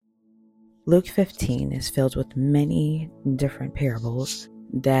Luke 15 is filled with many different parables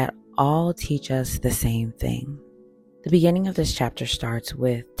that all teach us the same thing. The beginning of this chapter starts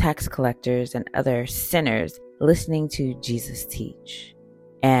with tax collectors and other sinners listening to Jesus teach.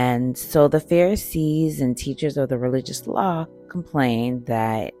 And so the Pharisees and teachers of the religious law complained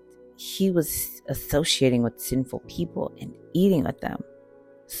that he was associating with sinful people and eating with them.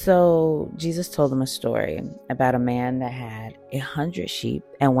 So Jesus told them a story about a man that had 100 sheep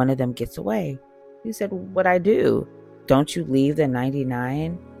and one of them gets away. He said, "What I do? Don't you leave the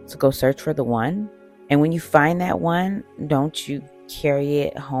 99 to go search for the one? And when you find that one, don't you carry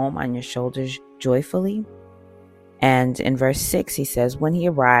it home on your shoulders joyfully?" And in verse 6, he says, "When he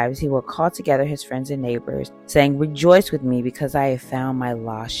arrives, he will call together his friends and neighbors, saying, 'Rejoice with me because I have found my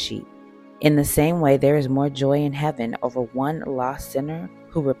lost sheep.' In the same way, there is more joy in heaven over one lost sinner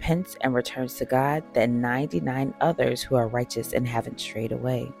who repents and returns to God than 99 others who are righteous and haven't strayed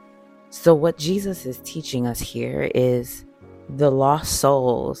away." So what Jesus is teaching us here is the lost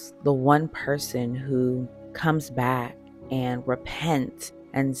souls, the one person who comes back and repents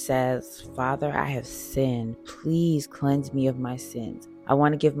and says, "Father, I have sinned. Please cleanse me of my sins. I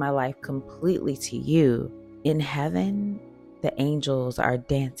want to give my life completely to you." In heaven, the angels are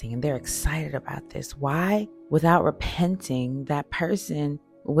dancing and they're excited about this. Why? Without repenting, that person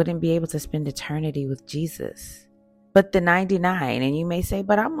wouldn't be able to spend eternity with Jesus. But the 99, and you may say,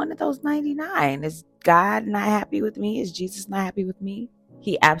 "But I'm one of those 99. Is God not happy with me? Is Jesus not happy with me?"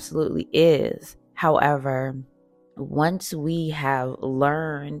 He absolutely is. However, once we have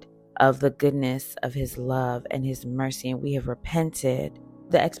learned of the goodness of his love and his mercy and we have repented,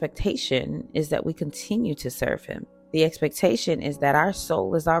 the expectation is that we continue to serve him. The expectation is that our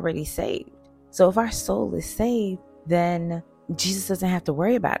soul is already saved. So if our soul is saved, then Jesus doesn't have to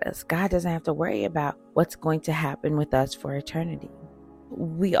worry about us. God doesn't have to worry about what's going to happen with us for eternity.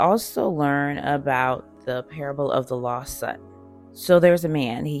 We also learn about the parable of the lost son. So there's a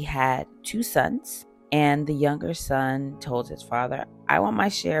man, he had 2 sons, and the younger son told his father, "I want my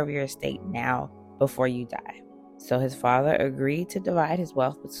share of your estate now before you die." So his father agreed to divide his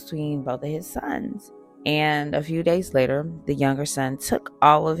wealth between both of his sons. And a few days later, the younger son took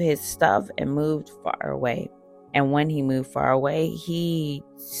all of his stuff and moved far away. And when he moved far away, he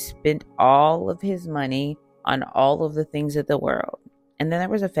spent all of his money on all of the things of the world. And then there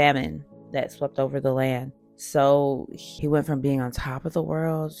was a famine that swept over the land. So he went from being on top of the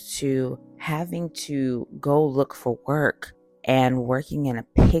world to having to go look for work and working in a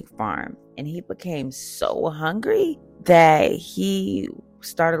pig farm. And he became so hungry that he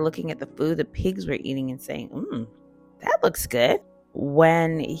started looking at the food the pigs were eating and saying, that looks good."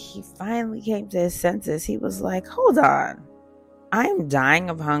 When he finally came to his senses, he was like, "Hold on, I'm dying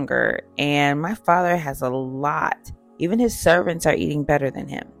of hunger and my father has a lot. Even his servants are eating better than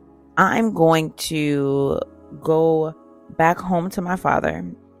him. I'm going to go back home to my father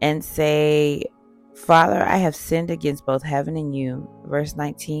and say, 'Father, I have sinned against both heaven and you.'" Verse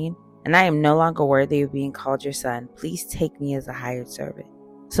 19, "And I am no longer worthy of being called your son. Please take me as a hired servant."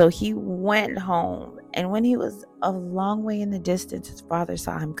 So he went home, and when he was a long way in the distance, his father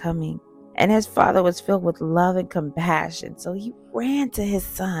saw him coming. And his father was filled with love and compassion. So he ran to his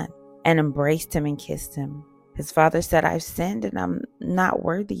son and embraced him and kissed him. His father said, "I've sinned and I'm not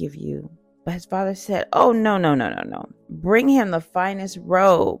worthy of you." But his father said, "Oh, no. Bring him the finest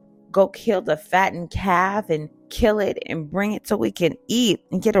robe. Go kill the fattened calf and kill it and bring it so we can eat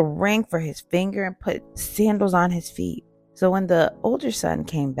and get a ring for his finger and put sandals on his feet." So when the older son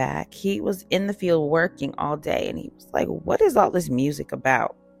came back, he was in the field working all day and he was like, "What is all this music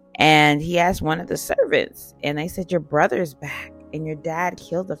about?" And he asked one of the servants and they said, "Your brother's back and your dad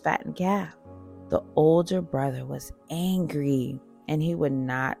killed the fattened calf." The older brother was angry and he would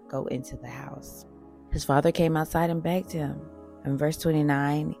not go into the house. His father came outside and begged him. In verse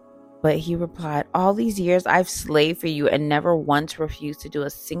 29, but he replied, "All these years I've slaved for you and never once refused to do a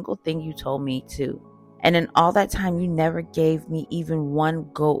single thing you told me to. And in all that time, you never gave me even one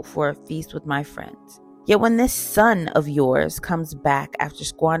goat for a feast with my friends. Yet when this son of yours comes back after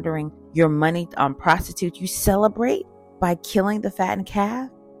squandering your money on prostitutes, you celebrate by killing the fattened calf?"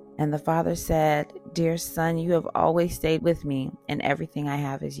 And the father said, "Dear son, you have always stayed with me and everything I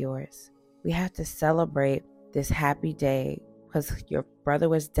have is yours." We have to celebrate this happy day because your brother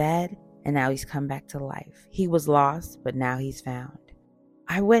was dead and now he's come back to life. He was lost, but now he's found.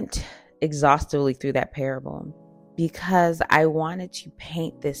 I went exhaustively through that parable because I wanted to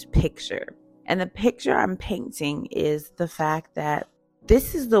paint this picture. And the picture I'm painting is the fact that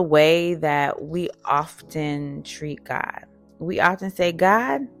this is the way that we often treat God. We often say,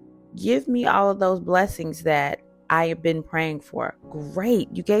 "God, give me all of those blessings that I have been praying for. Great.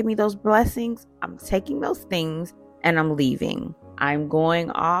 You gave me those blessings. I'm taking those things and I'm leaving. I'm going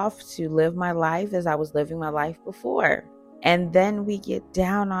off to live my life as I was living my life before. And then we get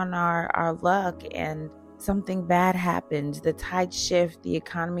down on our luck and something bad happens. The tide shifts, the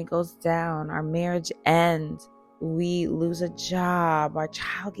economy goes down, our marriage ends, we lose a job, our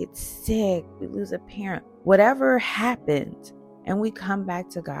child gets sick, we lose a parent. Whatever happens, and we come back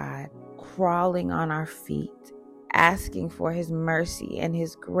to God, crawling on our feet, asking for his mercy and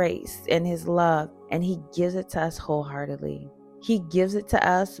his grace and his love, and he gives it to us wholeheartedly. He gives it to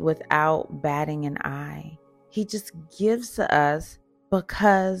us without batting an eye. He just gives to us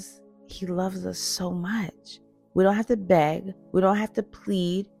because he loves us so much. We don't have to beg. We don't have to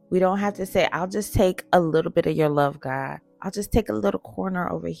plead. We don't have to say, I'll just take a little bit of your love, God. I'll just take a little corner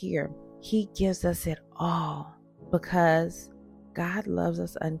over here. He gives us it all because God loves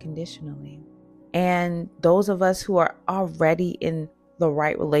us unconditionally. And those of us who are already in the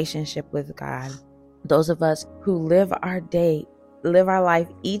right relationship with God, those of us who live our life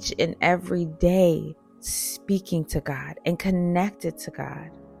each and every day speaking to God and connected to God,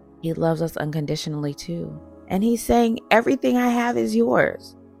 he loves us unconditionally too. And he's saying, everything I have is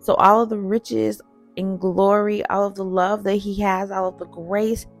yours. So all of the riches and glory, all of the love that he has, all of the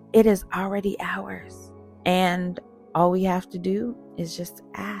grace, it is already ours. And all we have to do is just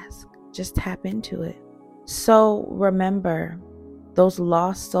ask, just tap into it. So remember, those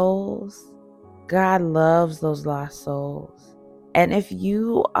lost souls, God loves those lost souls. And if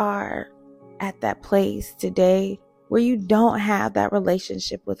you are at that place today where you don't have that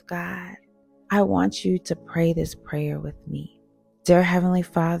relationship with God, I want you to pray this prayer with me. Dear Heavenly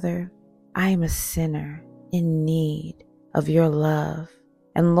Father, I am a sinner in need of your love.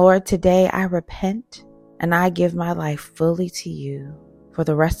 And Lord, today I repent and I give my life fully to you. For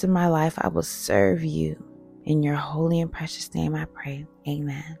the rest of my life, I will serve you. In your holy and precious name I pray.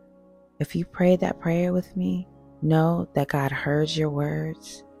 Amen. If you prayed that prayer with me, know that God heard your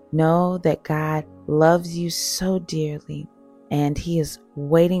words. Know that God loves you so dearly, and he is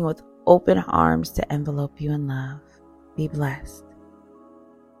waiting with open arms to envelope you in love. Be blessed.